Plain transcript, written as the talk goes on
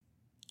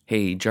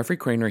Hey, Jeffrey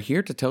Craner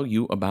here to tell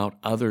you about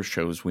other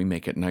shows we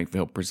make at Night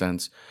Vale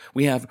Presents.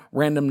 We have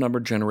Random Number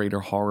Generator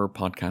Horror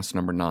Podcast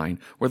number 9,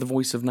 where the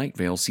voice of Night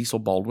Vale, Cecil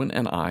Baldwin,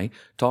 and I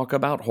talk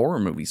about horror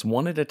movies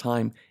one at a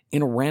time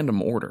in a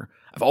random order.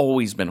 I've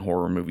always been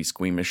horror movie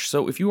squeamish,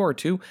 so if you are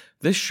too,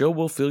 this show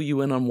will fill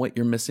you in on what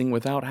you're missing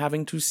without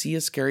having to see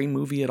a scary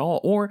movie at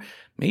all. Or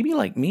maybe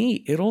like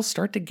me, it'll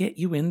start to get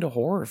you into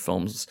horror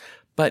films.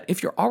 But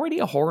if you're already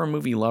a horror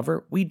movie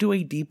lover, we do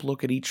a deep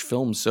look at each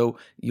film, so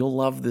you'll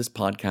love this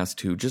podcast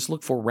too. Just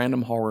look for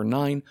Random Horror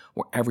 9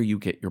 wherever you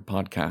get your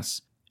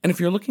podcasts. And if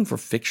you're looking for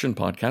fiction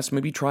podcasts,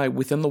 maybe try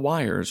Within the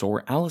Wires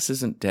or Alice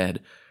Isn't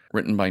Dead.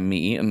 Written by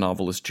me and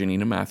novelist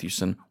Janina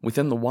Mathewson,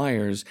 Within the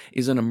Wires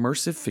is an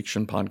immersive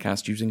fiction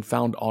podcast using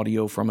found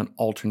audio from an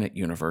alternate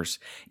universe.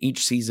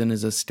 Each season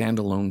is a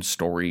standalone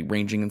story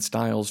ranging in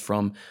styles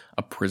from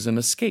a prison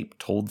escape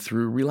told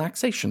through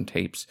relaxation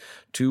tapes,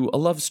 to a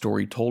love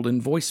story told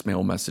in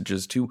voicemail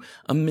messages, to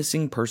a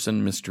missing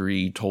person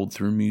mystery told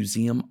through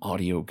museum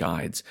audio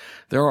guides.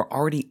 There are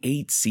already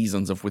 8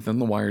 seasons of Within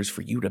the Wires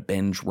for you to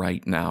binge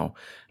right now.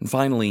 And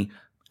finally,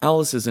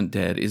 Alice Isn't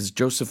Dead is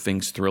Joseph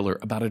Fink's thriller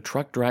about a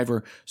truck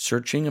driver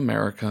searching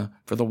America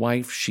for the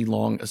wife she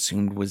long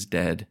assumed was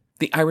dead.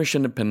 The Irish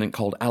Independent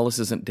called Alice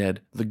Isn't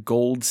Dead the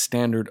gold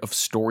standard of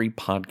story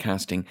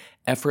podcasting,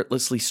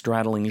 effortlessly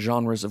straddling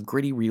genres of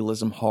gritty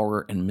realism,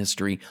 horror, and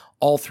mystery.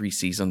 All 3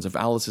 seasons of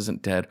Alice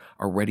Isn't Dead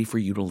are ready for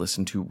you to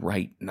listen to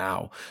right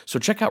now. So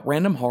check out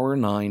Random Horror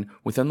 9,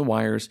 Within the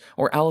Wires,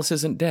 or Alice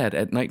Isn't Dead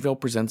at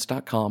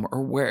nightvalepresents.com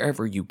or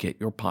wherever you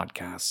get your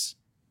podcasts.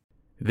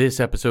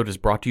 This episode is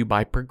brought to you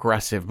by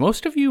Progressive.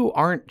 Most of you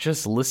aren't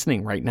just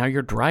listening right now,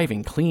 you're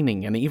driving,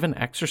 cleaning, and even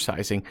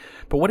exercising.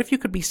 But what if you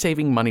could be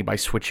saving money by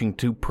switching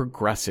to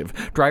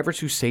Progressive? Drivers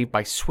who save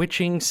by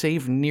switching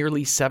save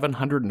nearly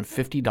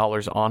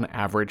 $750 on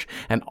average,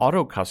 and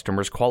auto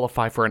customers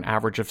qualify for an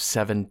average of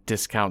 7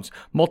 discounts.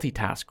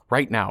 Multitask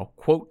right now.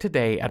 Quote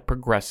today at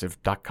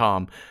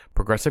Progressive.com.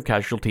 Progressive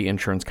Casualty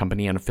Insurance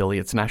Company and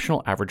affiliates.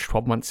 National average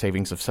 12-month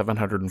savings of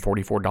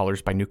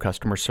 $744 by new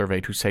customers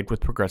surveyed who saved with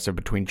Progressive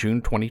between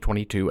June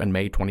 2022 and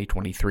May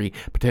 2023.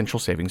 Potential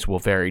savings will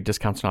vary.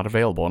 Discounts not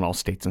available in all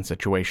states and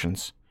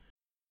situations.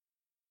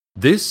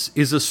 "This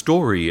is a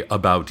story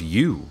about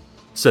you,"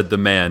 said the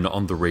man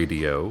on the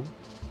radio,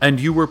 "and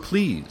you were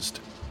pleased,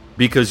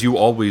 because you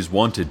always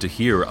wanted to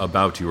hear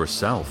about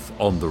yourself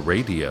on the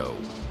radio.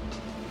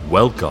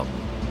 Welcome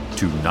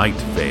to Night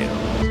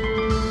Vale."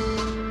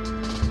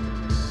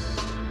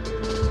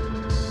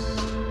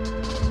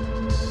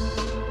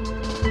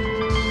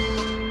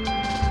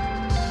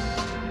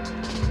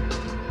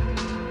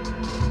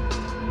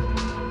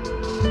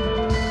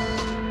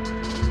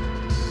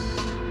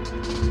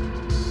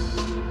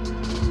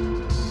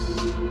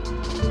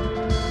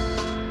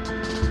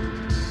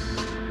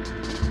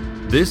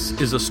 This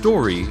is a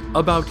story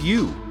about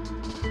you.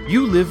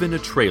 You live in a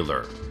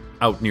trailer,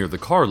 out near the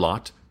car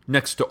lot,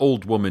 next to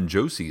Old Woman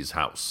Josie's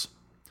house.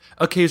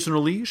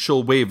 Occasionally,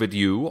 she'll wave at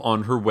you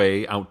on her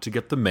way out to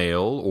get the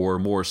mail or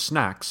more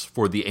snacks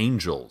for the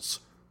angels.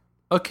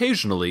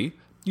 Occasionally,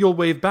 you'll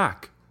wave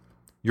back.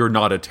 You're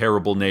not a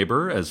terrible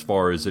neighbor as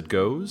far as it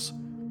goes.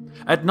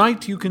 At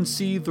night, you can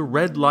see the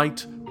red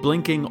light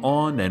blinking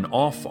on and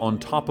off on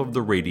top of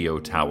the radio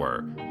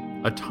tower,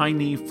 a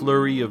tiny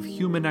flurry of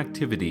human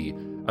activity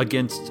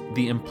against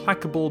the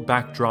implacable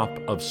backdrop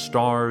of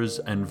stars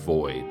and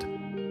void.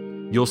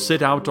 You'll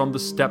sit out on the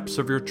steps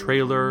of your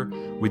trailer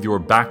with your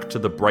back to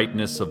the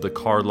brightness of the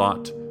car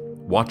lot,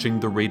 watching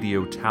the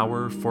radio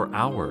tower for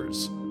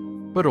hours,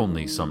 but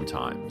only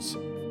sometimes.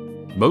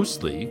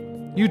 Mostly,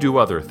 you do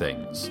other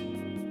things.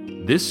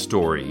 This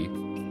story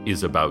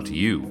is about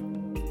you.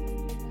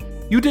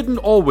 You didn't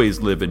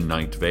always live in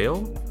Night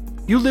Vale.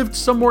 You lived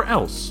somewhere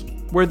else,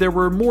 where there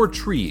were more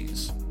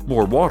trees,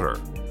 more water.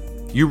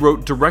 You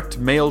wrote direct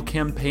mail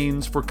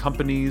campaigns for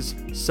companies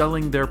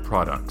selling their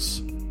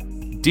products.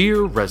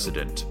 "Dear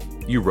resident,"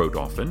 you wrote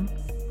often.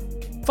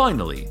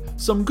 "Finally,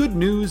 some good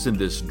news in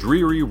this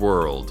dreary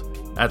world.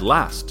 At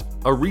last,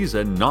 a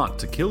reason not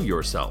to kill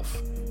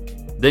yourself."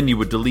 Then you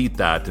would delete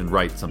that and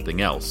write something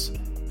else,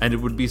 and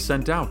it would be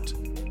sent out,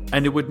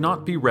 and it would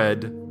not be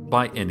read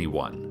by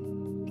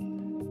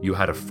anyone. You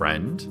had a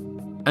friend,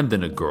 and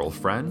then a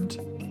girlfriend,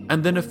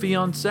 and then a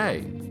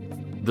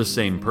fiancé. The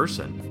same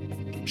person.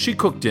 She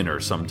cooked dinner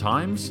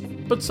sometimes,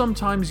 but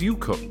sometimes you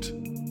cooked.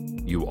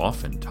 You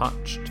often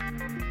touched.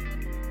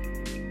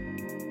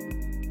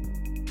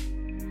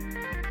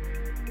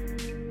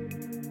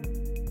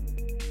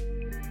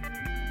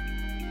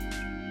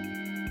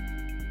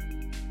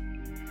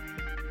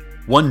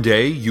 One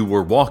day you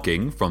were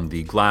walking from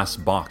the glass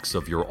box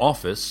of your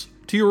office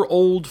to your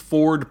old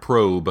Ford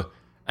Probe,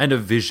 and a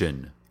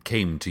vision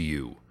came to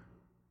you.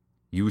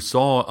 You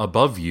saw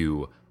above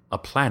you a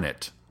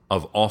planet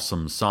of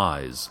awesome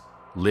size,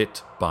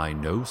 lit by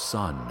no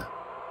sun.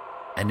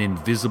 An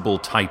invisible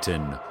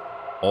titan,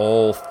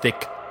 all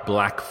thick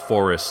black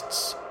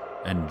forests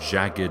and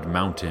jagged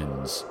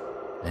mountains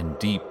and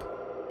deep,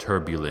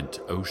 turbulent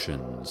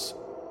oceans.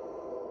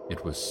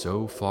 It was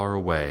so far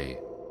away,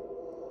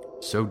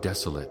 so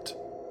desolate,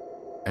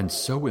 and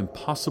so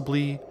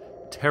impossibly,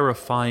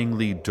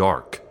 terrifyingly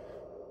dark.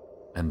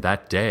 And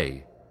that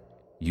day,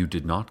 you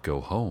did not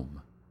go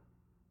home.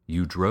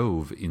 You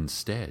drove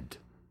instead.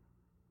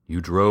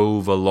 You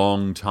drove a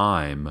long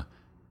time,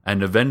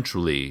 and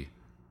eventually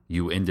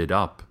you ended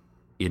up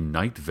in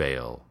Night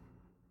Vale.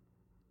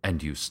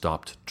 And you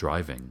stopped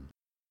driving.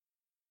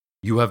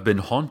 You have been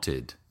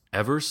haunted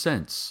ever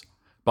since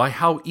by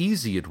how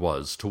easy it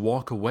was to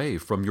walk away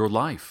from your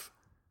life,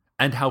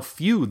 and how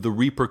few the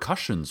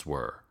repercussions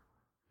were.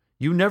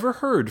 You never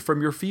heard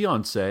from your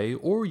fiancé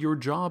or your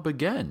job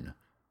again.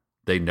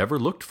 They never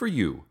looked for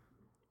you,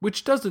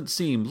 which doesn't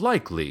seem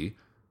likely,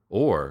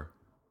 or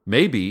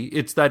maybe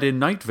it's that in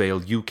Night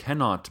Vale you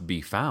cannot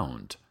be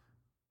found.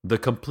 The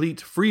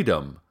complete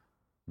freedom,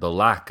 the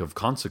lack of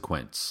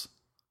consequence,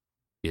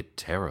 it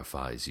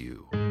terrifies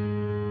you.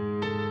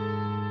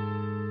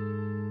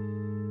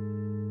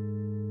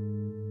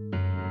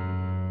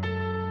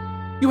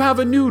 You have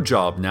a new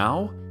job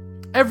now.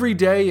 Every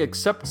day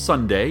except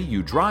Sunday,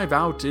 you drive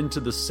out into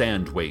the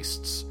sand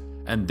wastes,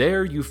 and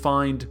there you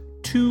find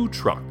 2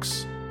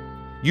 trucks.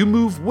 You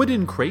move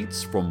wooden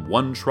crates from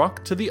one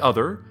truck to the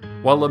other,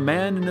 while a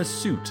man in a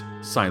suit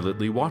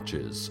silently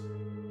watches.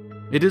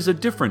 It is a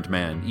different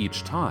man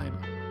each time.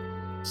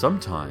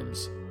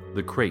 Sometimes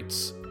the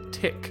crates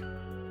tick.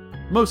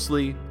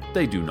 Mostly,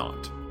 they do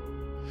not.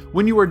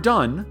 When you are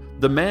done,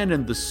 the man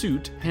in the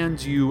suit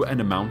hands you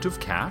an amount of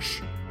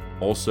cash,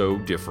 also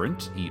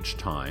different each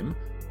time,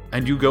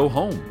 and you go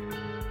home.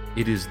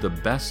 It is the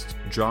best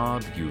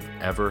job you've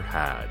ever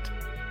had.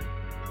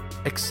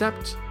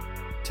 Except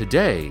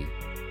today,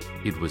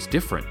 it was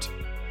different.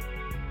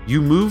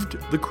 You moved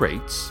the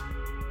crates.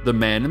 The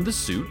man in the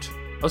suit,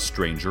 a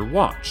stranger,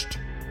 watched.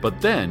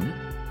 But then,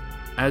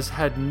 as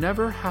had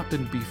never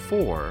happened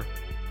before,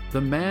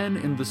 the man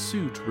in the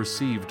suit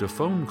received a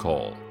phone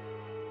call.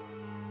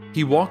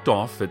 He walked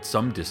off at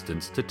some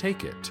distance to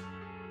take it.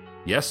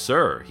 "Yes,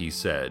 sir," he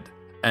said,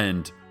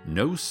 and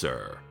 "No,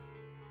 sir."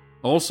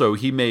 Also,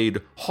 he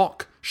made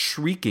hawk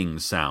shrieking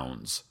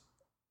sounds.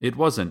 It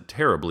wasn't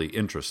terribly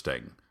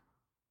interesting.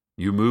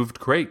 You moved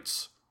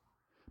crates.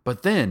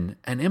 But then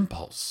an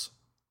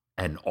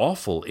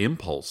awful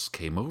impulse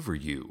came over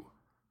you.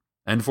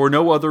 And for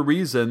no other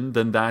reason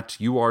than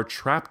that you are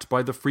trapped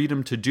by the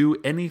freedom to do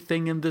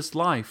anything in this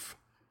life,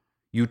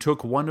 you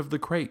took one of the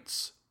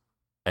crates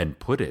and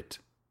put it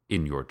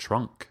in your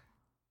trunk.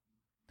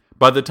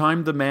 By the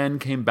time the man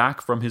came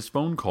back from his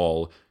phone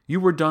call, you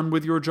were done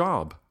with your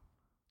job.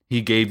 He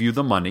gave you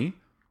the money.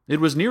 It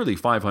was nearly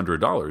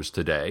 $500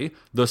 today,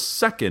 the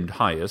second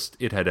highest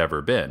it had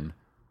ever been,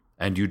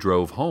 and you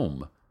drove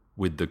home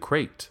with the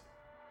crate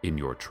in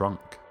your trunk.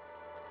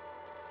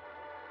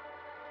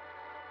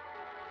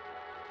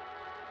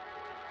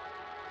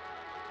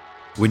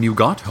 When you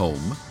got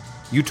home,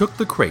 you took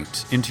the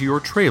crate into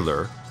your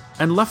trailer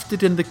and left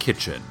it in the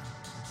kitchen.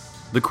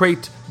 The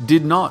crate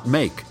did not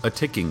make a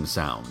ticking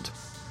sound.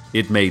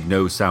 It made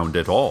no sound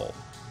at all.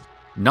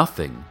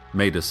 Nothing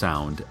made a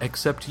sound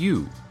except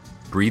you,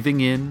 breathing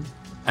in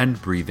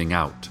and breathing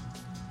out.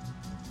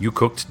 You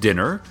cooked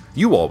dinner.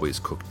 You always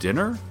cooked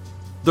dinner.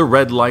 The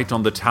red light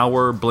on the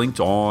tower blinked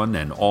on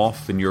and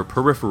off in your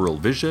peripheral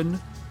vision,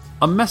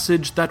 a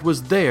message that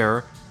was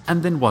there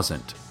and then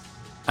wasn't,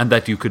 and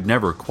that you could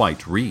never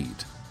quite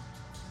read.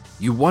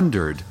 You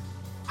wondered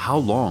how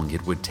long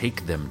it would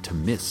take them to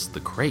miss the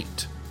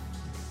crate.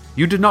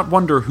 You did not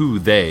wonder who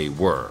they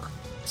were.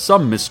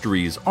 Some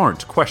mysteries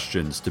aren't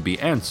questions to be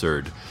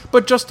answered,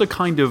 but just a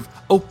kind of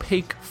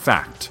opaque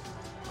fact,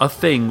 a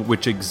thing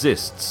which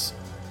exists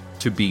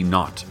to be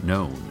not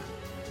known.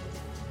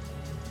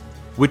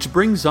 Which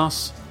brings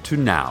us to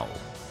now,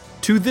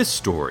 to this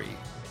story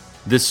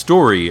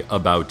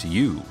about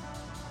you.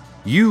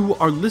 You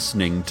are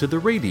listening to the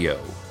radio.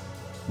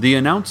 The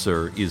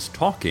announcer is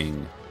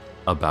talking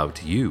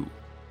about you.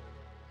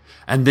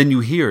 And then you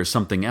hear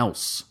something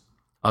else,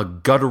 a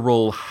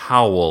guttural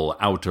howl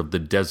out of the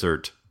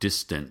desert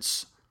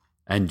distance,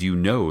 and you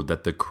know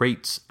that the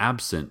crate's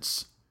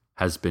absence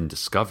has been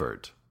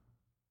discovered.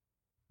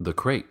 The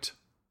crate.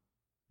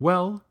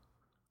 Well,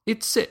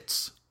 it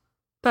sits.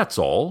 That's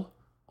all.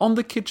 On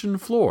the kitchen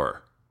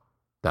floor.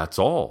 That's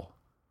all.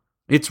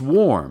 It's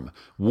warm,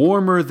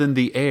 warmer than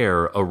the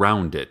air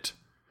around it.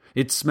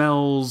 It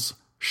smells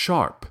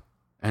sharp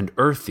and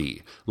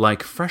earthy,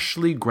 like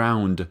freshly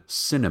ground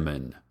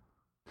cinnamon.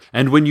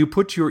 And when you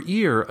put your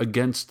ear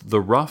against the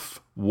rough,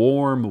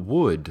 warm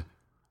wood,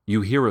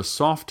 you hear a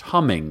soft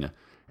humming,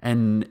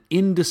 an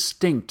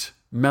indistinct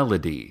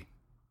melody.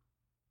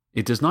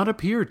 It does not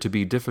appear to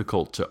be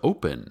difficult to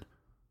open.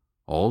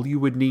 All you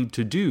would need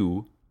to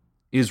do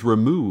is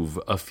remove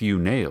a few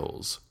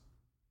nails.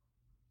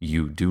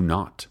 You do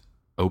not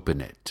open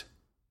it.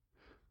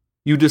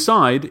 You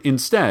decide,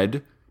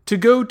 instead, to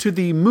go to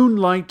the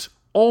Moonlight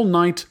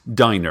All-Night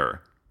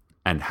Diner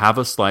and have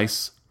a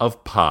slice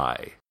of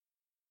pie.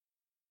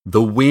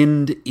 The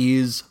wind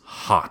is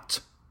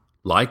hot,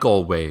 like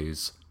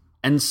always,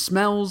 and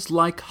smells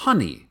like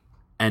honey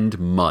and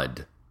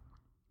mud.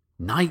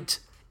 Night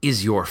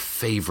is your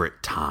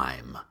favorite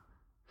time.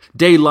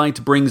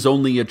 Daylight brings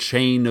only a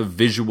chain of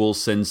visual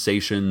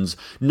sensations,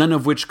 none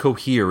of which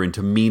cohere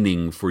into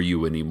meaning for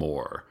you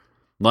anymore.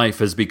 Life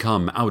has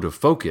become out of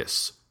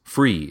focus,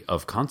 free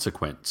of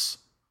consequence.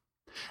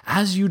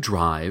 As you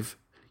drive,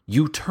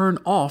 you turn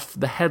off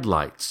the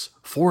headlights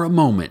for a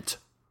moment.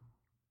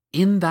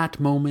 In that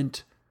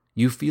moment,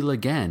 you feel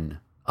again,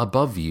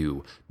 above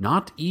you,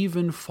 not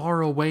even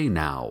far away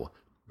now,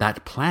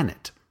 that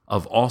planet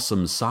of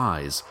awesome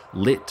size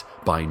lit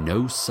by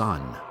no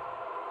sun.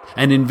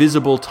 An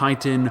invisible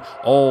titan,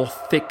 all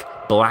thick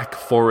black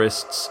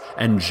forests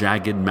and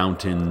jagged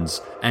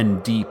mountains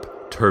and deep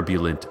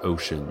turbulent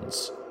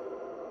oceans.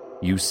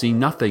 You see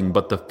nothing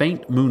but the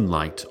faint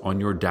moonlight on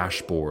your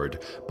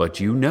dashboard, but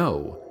you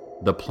know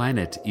the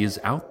planet is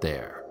out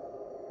there,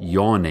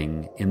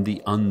 yawning in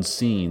the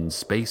unseen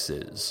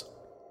spaces.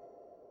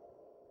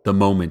 The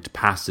moment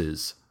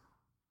passes.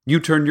 You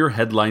turn your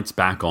headlights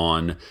back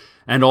on,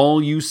 and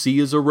all you see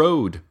is a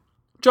road.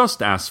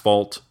 Just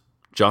asphalt.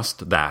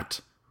 Just that.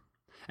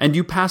 And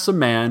you pass a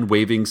man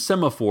waving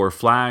semaphore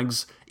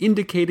flags,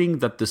 indicating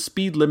that the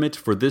speed limit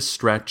for this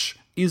stretch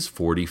is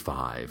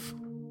 45.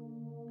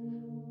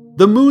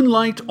 The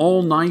moonlight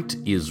all night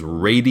is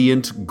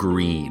radiant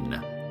green,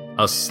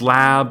 a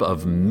slab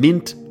of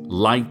mint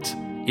light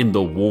in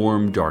the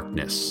warm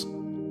darkness.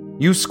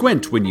 You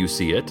squint when you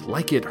see it,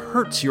 like it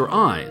hurts your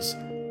eyes,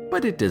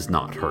 but it does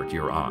not hurt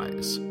your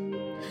eyes.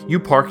 You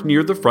park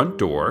near the front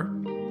door.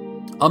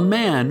 A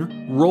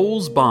man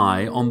rolls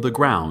by on the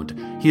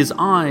ground, his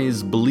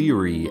eyes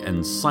bleary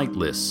and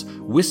sightless,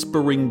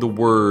 whispering the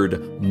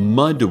word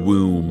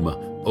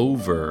mudwomb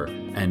over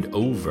and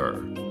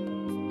over.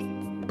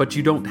 But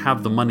you don't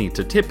have the money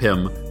to tip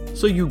him,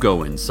 so you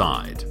go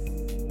inside.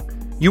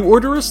 You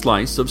order a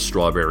slice of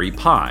strawberry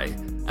pie,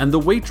 and the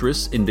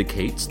waitress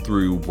indicates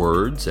through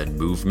words and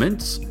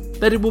movements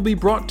that it will be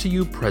brought to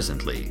you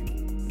presently.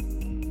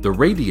 The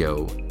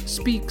radio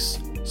speaks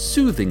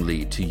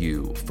soothingly to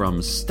you from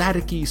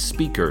staticky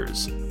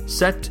speakers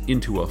set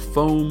into a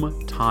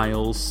foam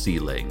tile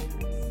ceiling.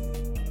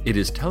 It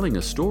is telling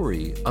a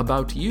story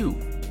about you,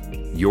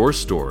 your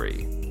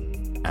story,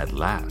 at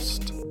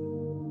last.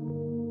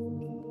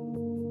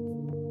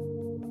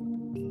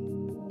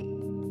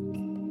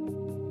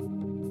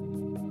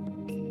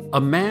 A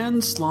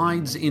man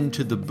slides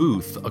into the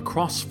booth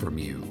across from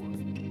you.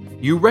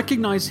 You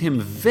recognize him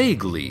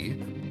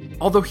vaguely,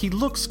 although he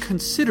looks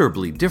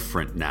considerably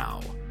different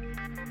now.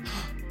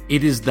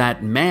 It is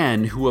that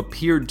man who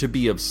appeared to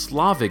be of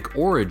Slavic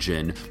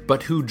origin,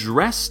 but who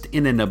dressed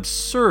in an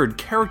absurd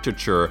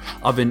caricature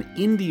of an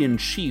Indian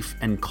chief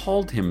and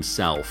called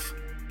himself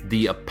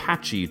the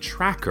Apache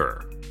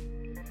Tracker.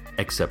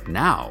 Except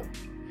now,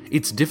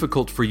 it's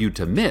difficult for you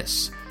to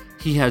miss.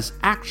 He has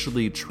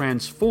actually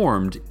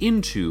transformed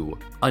into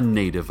a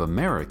Native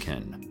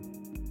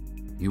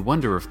American. You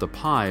wonder if the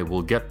pie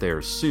will get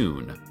there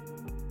soon.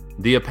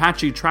 The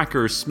Apache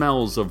Tracker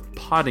smells of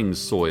potting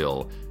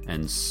soil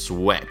and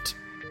sweat.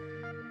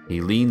 He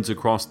leans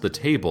across the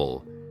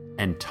table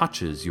and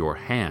touches your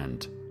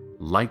hand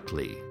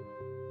lightly.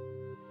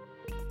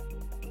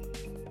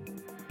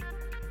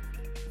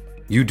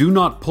 You do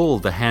not pull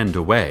the hand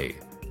away,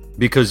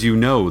 because you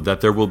know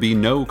that there will be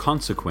no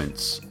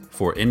consequence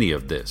for any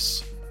of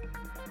this.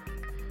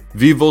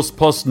 Vivos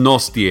post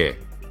nostie,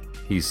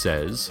 he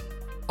says.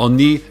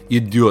 Oni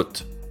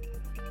idiot.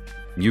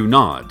 You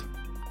nod.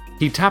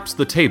 He taps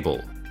the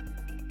table.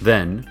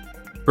 Then,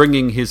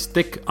 bringing his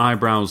thick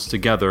eyebrows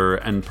together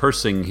and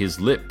pursing his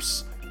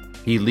lips,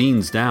 he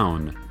leans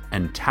down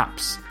and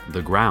taps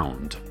the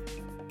ground.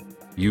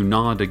 You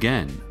nod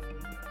again.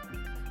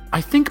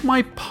 I think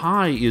my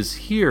pie is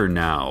here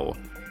now,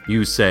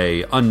 you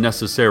say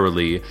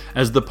unnecessarily,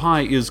 as the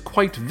pie is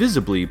quite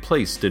visibly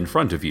placed in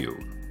front of you.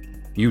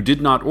 You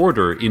did not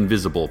order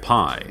invisible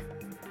pie.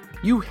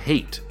 You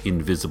hate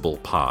invisible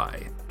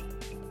pie.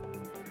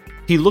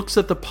 He looks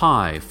at the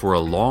pie for a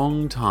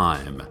long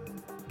time,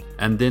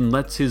 and then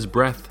lets his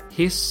breath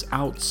hiss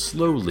out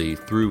slowly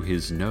through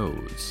his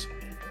nose.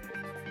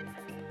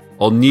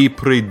 Oni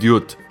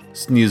pridyut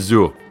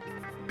snizu,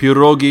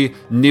 pirogi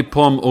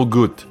nipom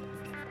ogut.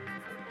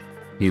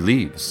 He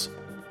leaves.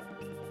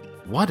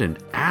 What an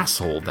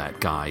asshole that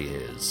guy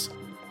is.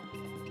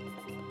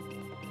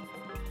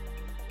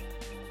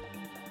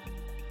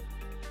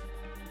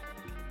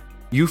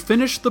 You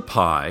finish the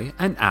pie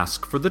and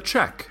ask for the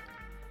check.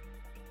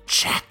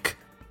 Check,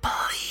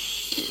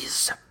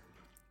 please,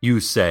 you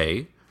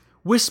say,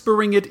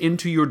 whispering it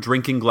into your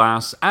drinking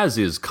glass as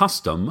is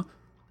custom,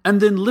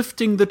 and then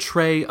lifting the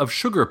tray of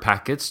sugar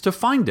packets to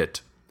find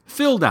it,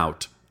 filled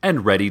out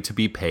and ready to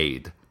be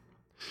paid.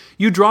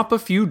 You drop a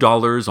few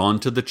dollars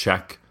onto the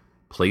check,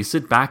 place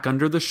it back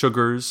under the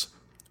sugars,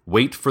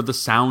 wait for the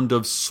sound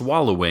of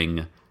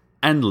swallowing,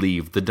 and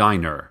leave the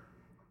diner.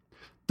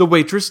 The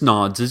waitress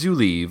nods as you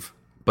leave,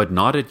 but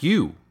not at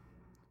you.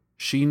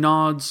 She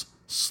nods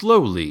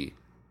slowly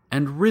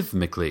and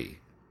rhythmically,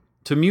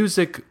 to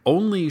music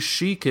only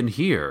she can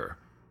hear,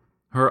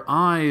 her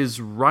eyes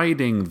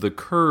riding the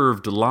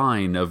curved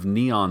line of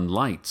neon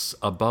lights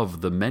above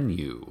the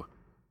menu.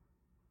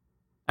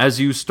 As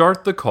you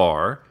start the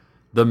car,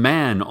 the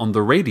man on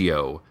the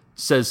radio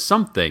says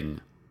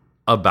something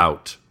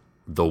about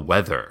the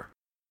weather.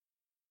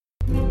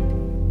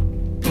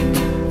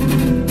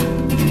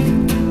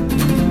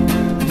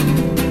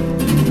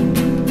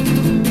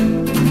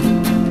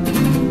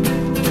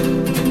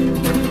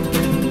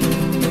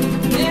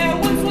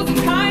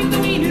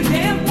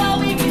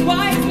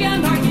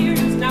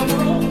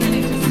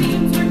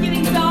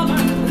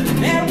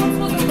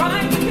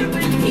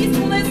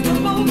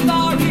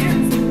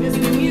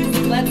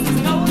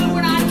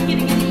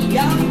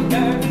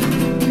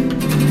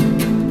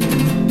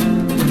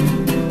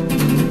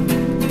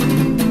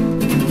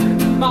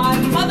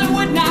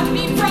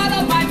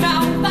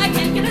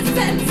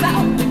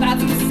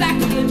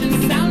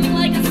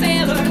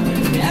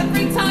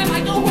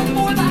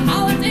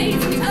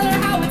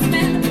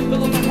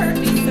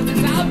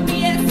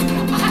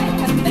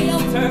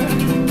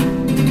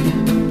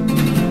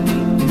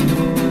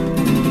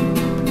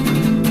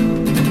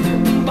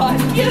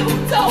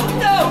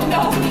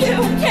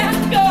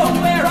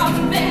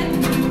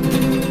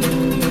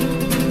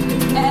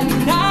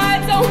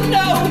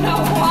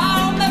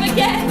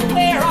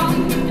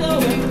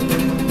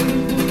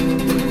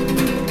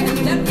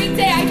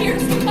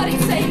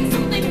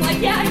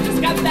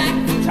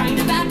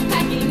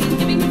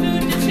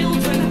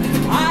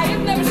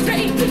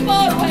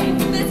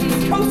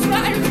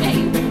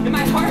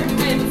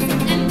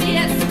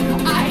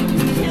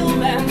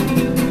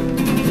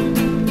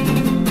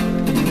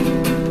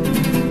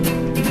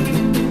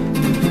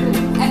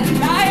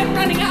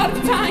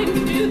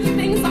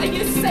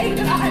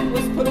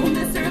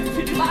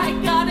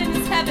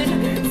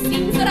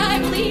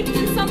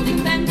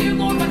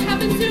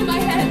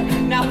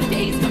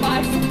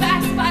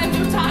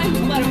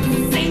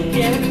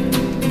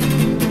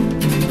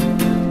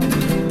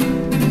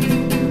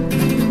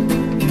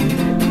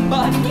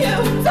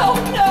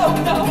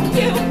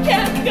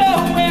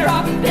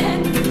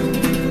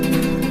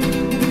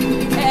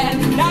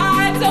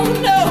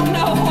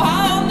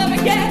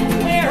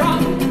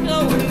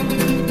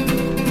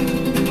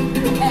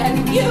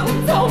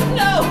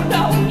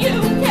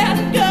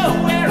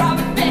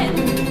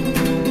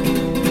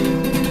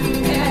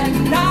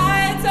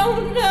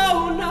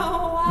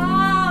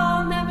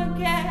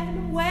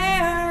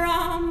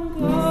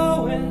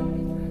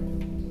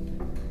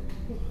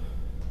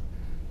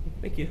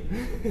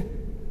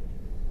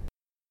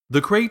 The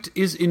crate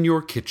is in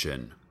your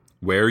kitchen,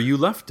 where you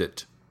left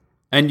it,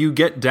 and you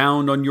get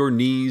down on your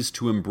knees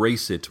to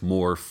embrace it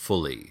more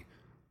fully.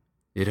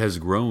 It has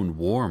grown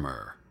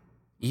warmer,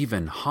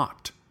 even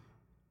hot.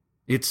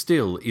 It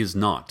still is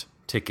not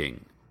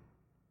ticking.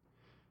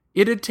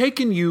 It had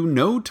taken you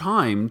no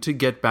time to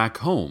get back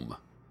home.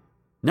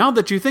 Now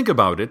that you think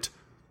about it,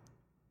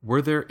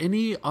 were there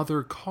any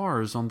other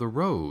cars on the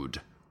road?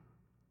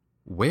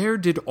 Where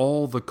did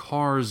all the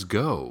cars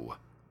go?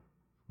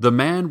 The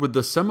man with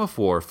the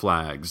semaphore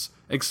flags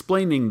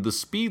explaining the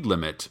speed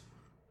limit,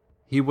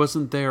 he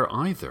wasn't there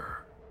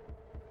either.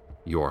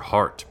 Your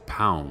heart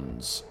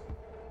pounds.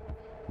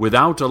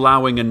 Without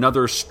allowing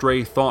another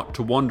stray thought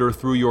to wander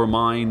through your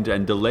mind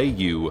and delay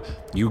you,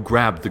 you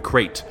grab the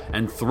crate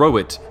and throw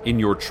it in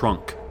your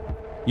trunk.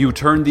 You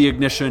turn the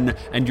ignition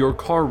and your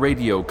car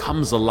radio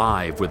comes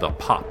alive with a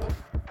pop,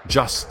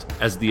 just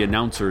as the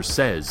announcer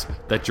says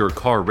that your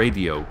car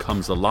radio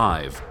comes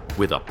alive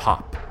with a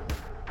pop.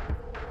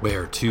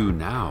 Where to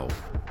now?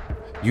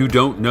 You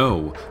don't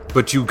know,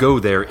 but you go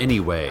there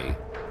anyway.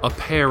 A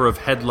pair of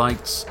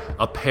headlights,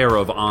 a pair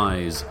of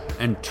eyes,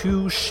 and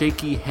two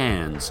shaky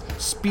hands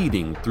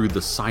speeding through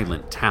the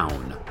silent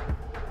town.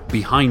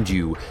 Behind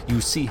you,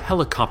 you see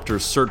helicopter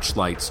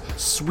searchlights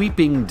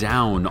sweeping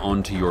down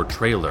onto your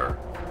trailer.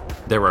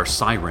 There are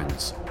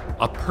sirens.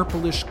 A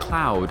purplish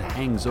cloud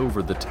hangs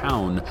over the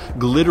town,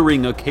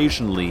 glittering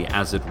occasionally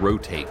as it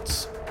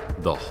rotates.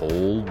 The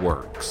whole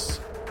works.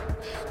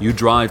 You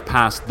drive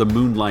past the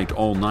moonlight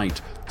all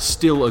night,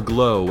 still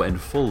aglow and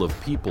full of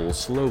people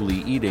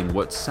slowly eating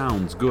what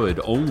sounds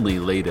good only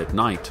late at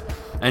night,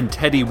 and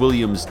Teddy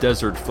Williams'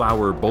 Desert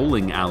Flower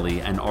Bowling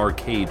Alley and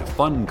Arcade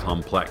Fun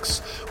Complex,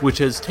 which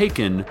has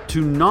taken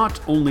to not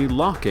only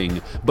locking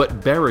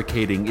but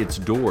barricading its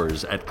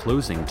doors at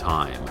closing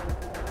time.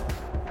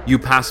 You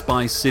pass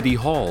by City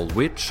Hall,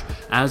 which,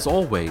 as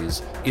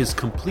always, is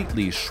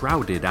completely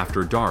shrouded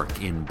after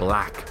dark in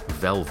black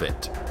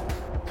velvet.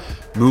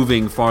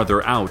 Moving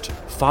farther out,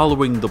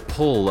 following the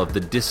pull of the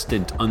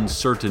distant,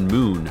 uncertain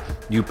moon,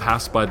 you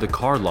pass by the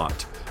car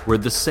lot, where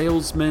the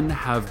salesmen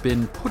have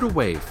been put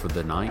away for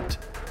the night,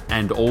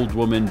 and Old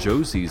Woman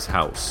Josie's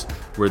house,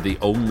 where the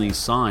only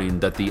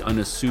sign that the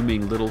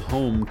unassuming little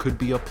home could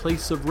be a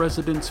place of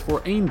residence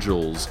for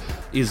angels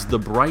is the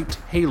bright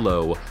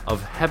halo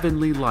of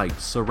heavenly light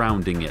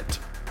surrounding it,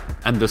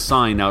 and the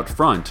sign out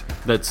front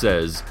that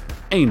says,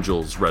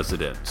 Angels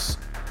Residence.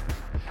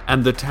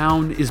 And the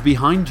town is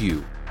behind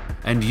you,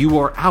 and you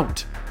are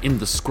out in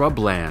the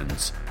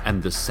scrublands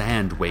and the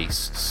sand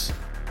wastes.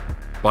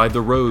 By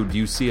the road,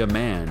 you see a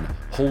man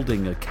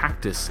holding a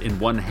cactus in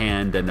one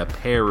hand and a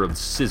pair of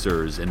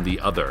scissors in the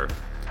other.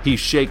 He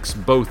shakes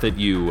both at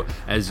you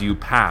as you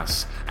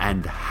pass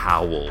and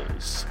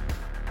howls.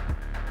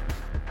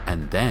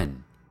 And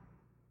then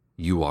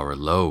you are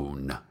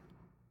alone.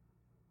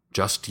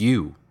 Just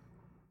you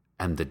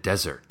and the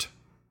desert.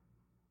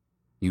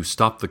 You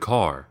stop the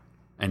car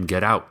and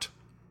get out.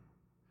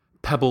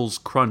 Pebbles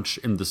crunch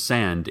in the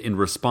sand in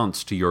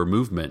response to your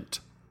movement.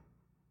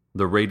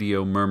 The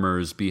radio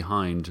murmurs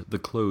behind the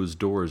closed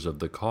doors of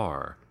the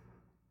car.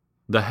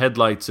 The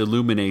headlights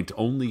illuminate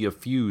only a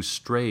few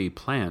stray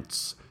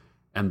plants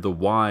and the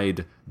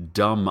wide,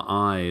 dumb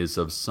eyes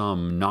of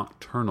some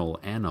nocturnal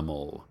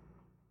animal.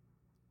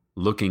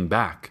 Looking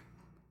back,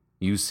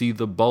 you see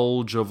the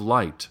bulge of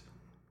light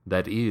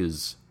that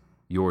is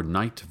your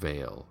Night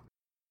Vale.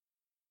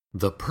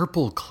 The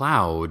purple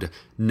cloud,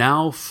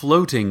 now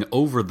floating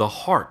over the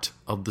heart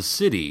of the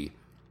city,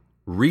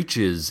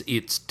 reaches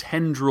its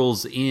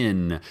tendrils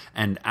in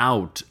and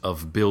out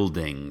of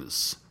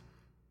buildings.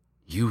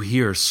 You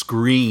hear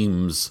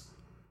screams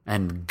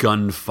and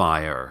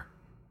gunfire.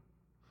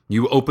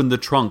 You open the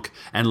trunk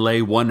and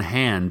lay one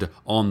hand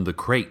on the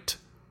crate.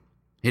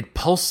 It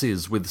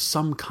pulses with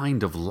some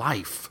kind of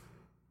life.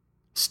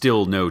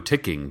 Still no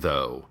ticking,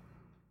 though.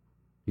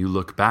 You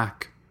look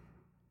back.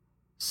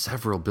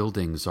 Several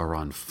buildings are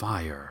on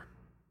fire.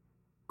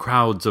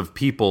 Crowds of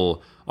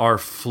people are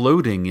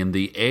floating in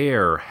the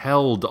air,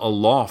 held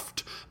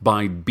aloft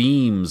by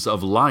beams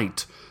of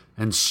light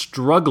and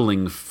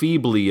struggling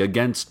feebly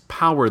against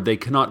power they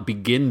cannot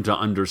begin to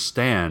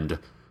understand.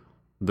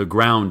 The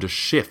ground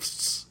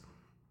shifts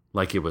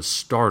like it was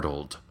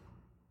startled.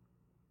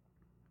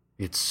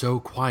 It's so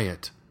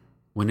quiet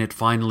when it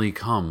finally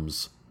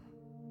comes.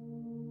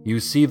 You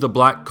see the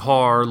black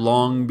car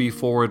long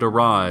before it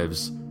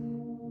arrives.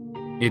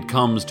 It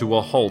comes to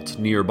a halt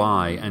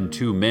nearby and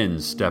two men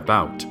step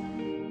out.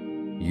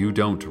 You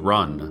don't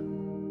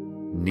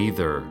run.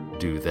 Neither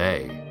do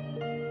they.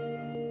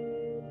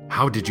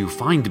 "How did you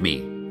find me?"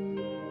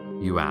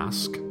 you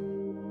ask.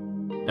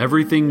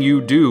 "Everything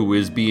you do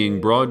is being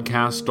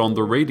broadcast on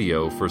the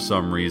radio for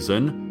some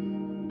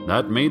reason.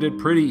 That made it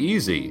pretty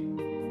easy,"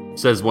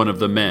 says one of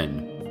the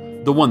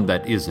men, the one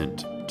that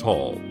isn't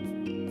tall.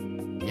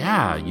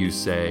 "Yeah," you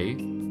say.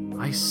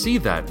 "I see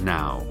that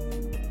now."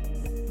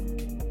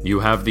 "You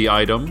have the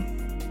item?"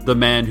 the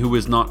man who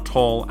is not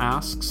tall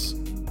asks.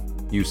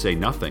 You say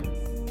nothing.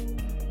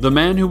 The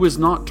man who is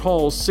not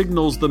tall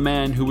signals the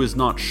man who is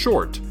not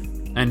short,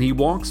 and he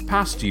walks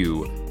past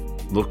you,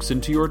 looks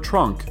into your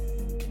trunk,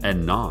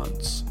 and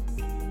nods.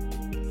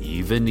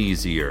 "Even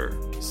easier,"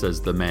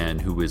 says the man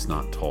who is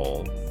not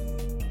tall.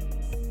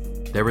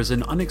 There is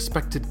an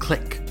unexpected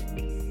click.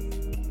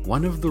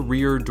 One of the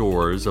rear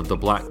doors of the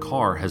black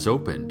car has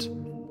opened,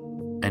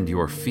 and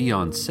your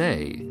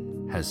fiancée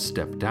has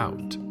stepped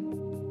out.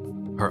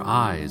 Her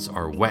eyes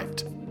are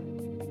wet,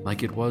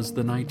 like it was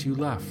the night you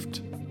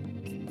left.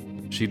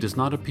 She does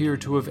not appear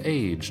to have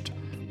aged,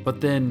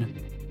 but then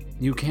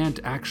you can't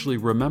actually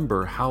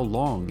remember how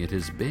long it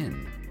has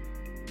been.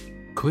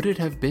 Could it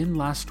have been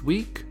last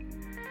week?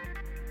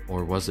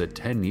 Or was it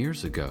 10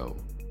 years ago?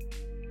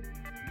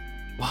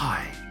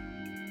 "Why?"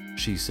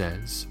 she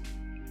says.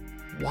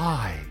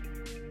 "Why?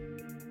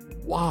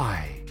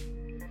 Why?"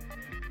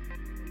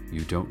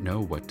 You don't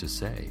know what to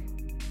say.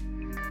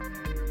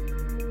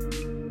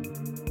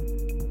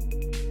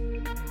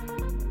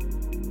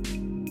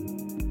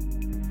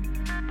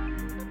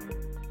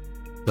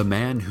 The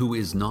man who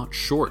is not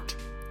short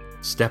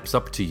steps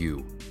up to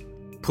you,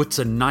 puts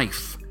a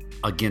knife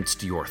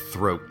against your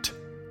throat.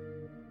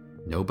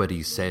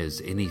 Nobody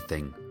says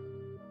anything.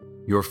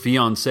 Your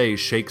fiancée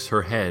shakes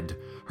her head.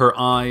 Her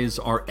eyes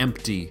are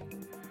empty,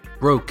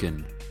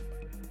 broken,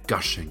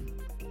 gushing.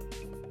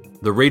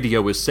 The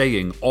radio is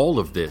saying all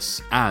of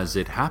this as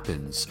it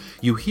happens.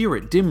 You hear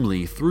it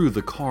dimly through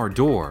the car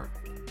door.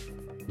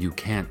 You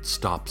can't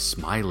stop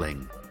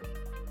smiling.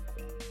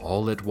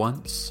 All at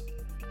once,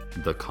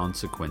 the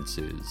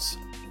consequences.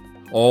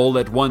 All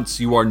at once,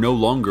 you are no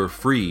longer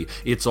free.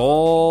 It's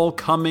all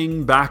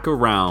coming back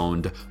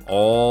around,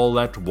 all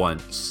at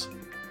once.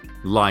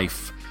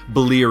 Life,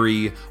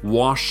 bleary,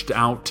 washed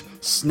out,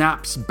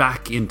 snaps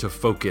back into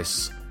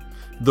focus.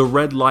 The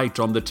red light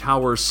on the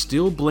tower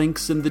still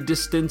blinks in the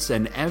distance,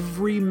 and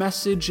every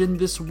message in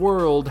this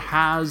world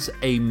has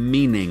a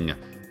meaning.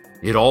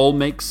 It all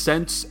makes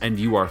sense, and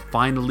you are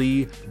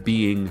finally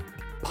being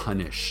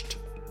punished.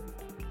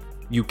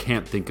 You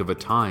can't think of a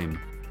time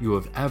you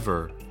have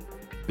ever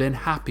been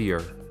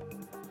happier.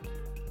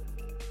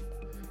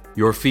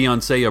 Your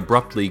fiancé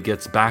abruptly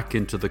gets back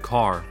into the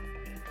car.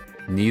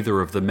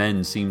 Neither of the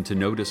men seem to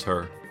notice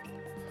her.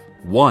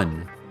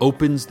 One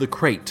opens the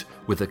crate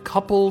with a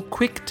couple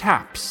quick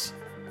taps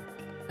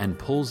and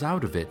pulls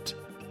out of it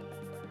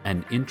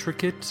an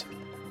intricate,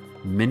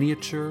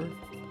 miniature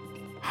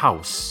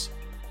house.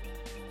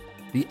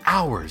 The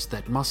hours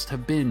that must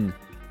have been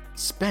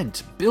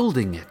spent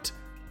building it.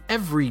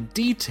 Every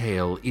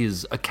detail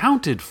is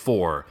accounted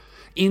for.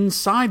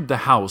 Inside the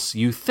house,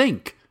 you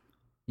think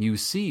You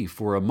see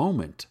for a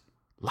moment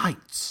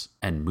lights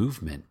and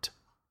movement.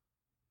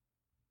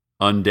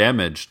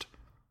 "Undamaged,"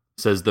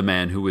 says the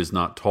man who is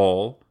not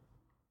tall.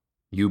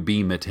 You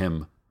beam at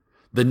him.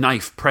 The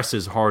knife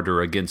presses harder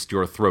against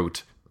your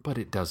throat, but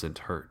it doesn't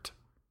hurt.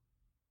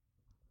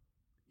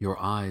 Your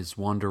eyes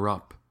wander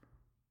up,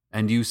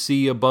 and you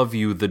see above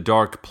you the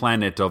dark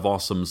planet of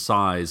awesome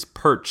size,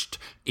 perched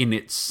in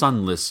its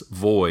sunless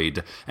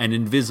void, an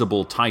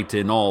invisible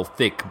titan, all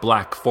thick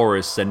black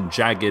forests and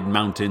jagged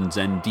mountains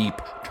and deep,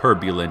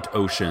 turbulent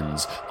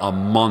oceans, a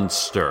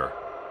monster,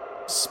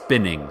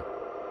 spinning,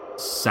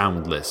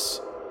 soundless,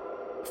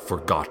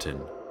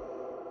 forgotten.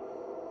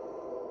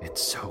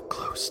 It's so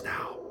close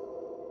now.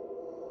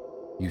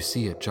 You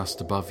see it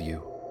just above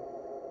you.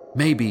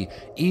 Maybe,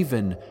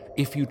 even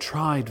if you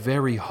tried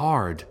very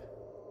hard,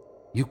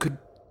 you could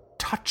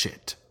touch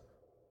it.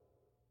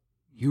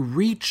 You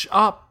reach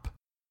up.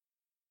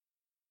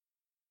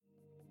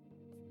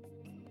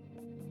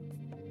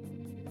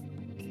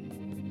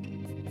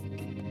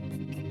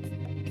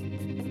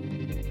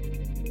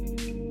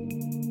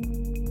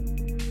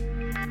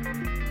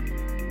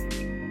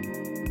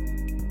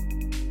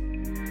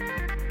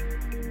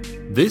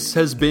 This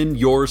has been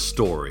your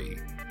story.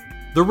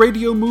 The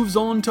radio moves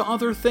on to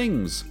other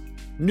things.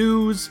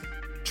 News,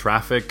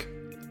 traffic,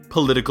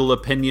 political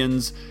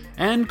opinions,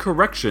 and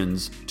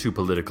corrections to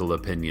political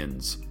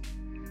opinions.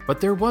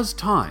 But there was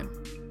time,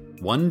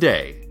 one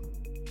day,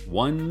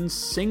 one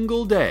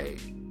single day,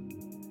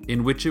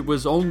 in which it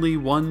was only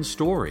one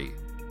story.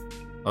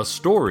 A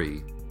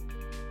story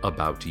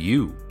about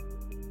you.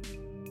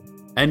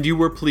 And you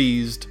were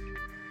pleased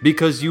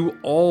because you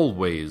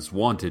always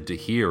wanted to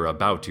hear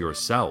about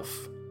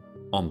yourself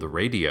on the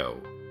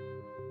radio.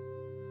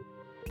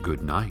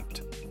 Good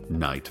night,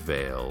 Night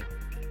Vale.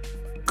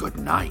 Good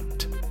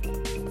night.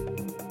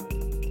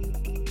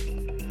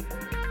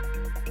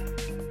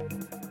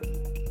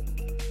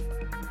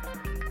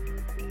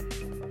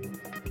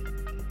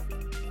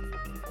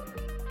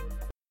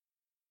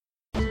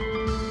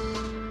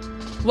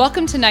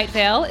 Welcome to Night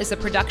Vale is a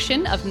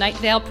production of Night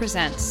Vale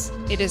Presents.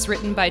 It is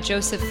written by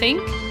Joseph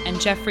Fink and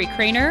Jeffrey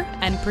Craner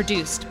and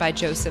produced by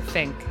Joseph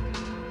Fink.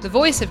 The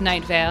voice of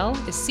Night Vale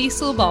is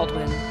Cecil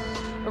Baldwin.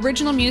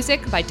 Original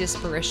music by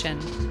Disparition.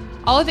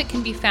 All of it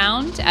can be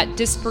found at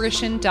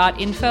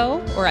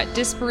disparition.info or at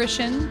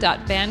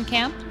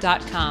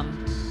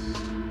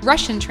disparition.bandcamp.com.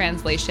 Russian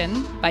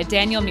translation by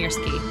Daniel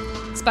Mirsky.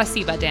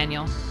 Spasiba,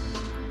 Daniel.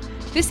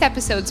 This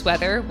episode's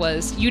weather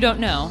was You Don't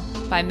Know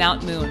by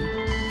Mount Moon.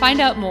 Find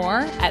out more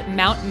at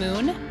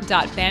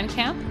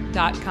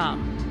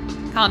mountmoon.bandcamp.com.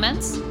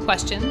 Comments,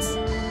 questions?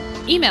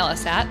 Email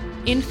us at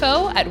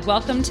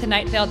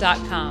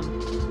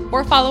info@welcometonightvale.com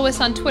or follow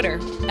us on Twitter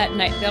at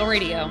Night Vale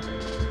Radio.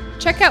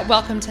 Check out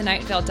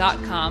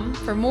welcometonightvale.com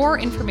for more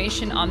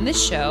information on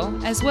this show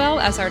as well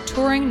as our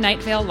touring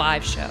Night Vale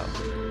live show.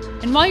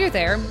 And while you're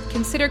there,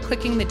 consider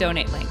clicking the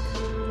donate link.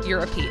 You're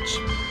a peach.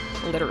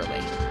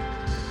 Literally.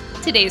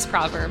 Today's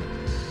proverb.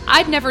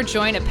 I'd never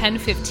join a Pen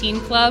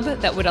 15 club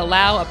that would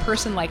allow a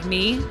person like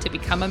me to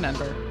become a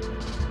member.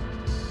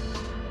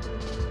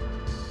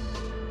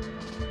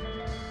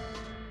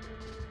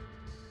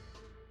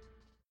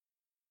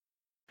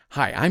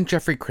 Hi, I'm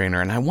Jeffrey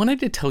Craner, and I wanted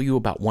to tell you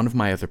about one of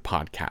my other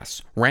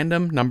podcasts,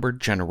 Random Number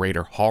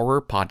Generator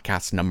Horror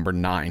Podcast number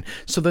 9.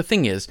 So the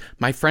thing is,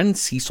 my friend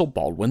Cecil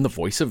Baldwin, the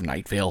voice of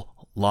Night Vale,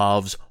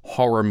 loves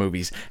horror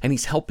movies, and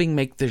he's helping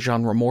make the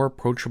genre more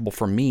approachable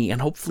for me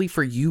and hopefully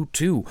for you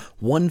too,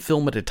 one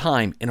film at a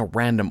time in a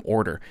random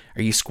order.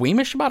 Are you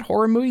squeamish about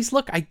horror movies?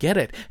 Look, I get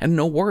it, and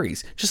no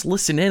worries. Just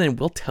listen in and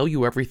we'll tell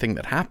you everything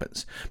that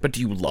happens. But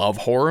do you love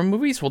horror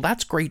movies? Well,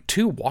 that's great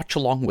too. Watch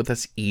along with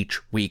us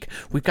each week.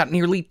 We've got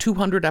nearly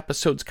 200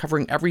 episodes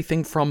covering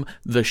everything from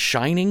The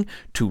Shining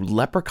to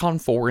Leprechaun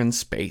 4 in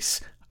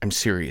Space. I'm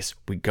serious,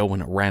 we go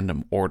in a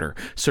random order.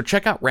 So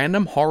check out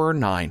Random Horror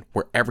 9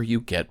 wherever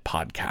you get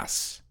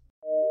podcasts.